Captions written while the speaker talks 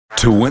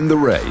To win the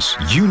race,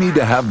 you need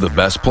to have the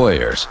best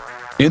players.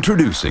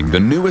 Introducing the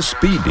newest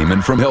speed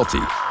demon from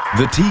Hilti,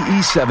 the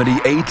TE70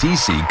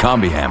 ATC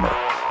Combihammer.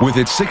 With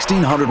its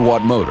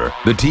 1600-watt motor,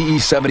 the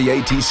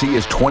TE70 ATC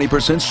is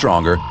 20%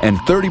 stronger and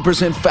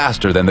 30%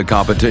 faster than the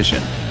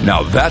competition.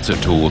 Now that's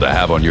a tool to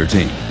have on your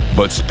team.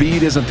 But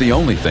speed isn't the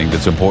only thing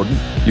that's important.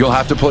 You'll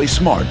have to play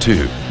smart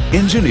too.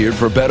 Engineered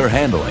for better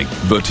handling,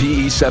 the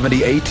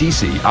TE70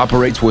 ATC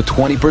operates with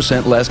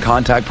 20% less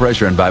contact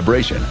pressure and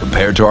vibration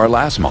compared to our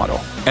last model.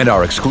 And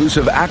our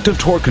exclusive active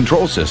torque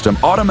control system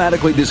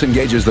automatically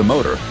disengages the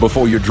motor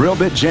before your drill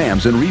bit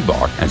jams in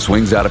rebar and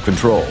swings out of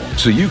control,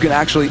 so you can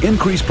actually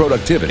increase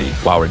productivity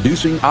while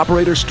reducing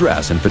operator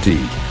stress and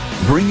fatigue.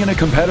 Bring in a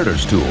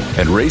competitor's tool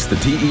and race the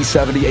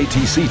TE70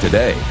 ATC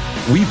today.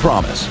 We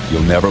promise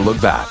you'll never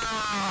look back.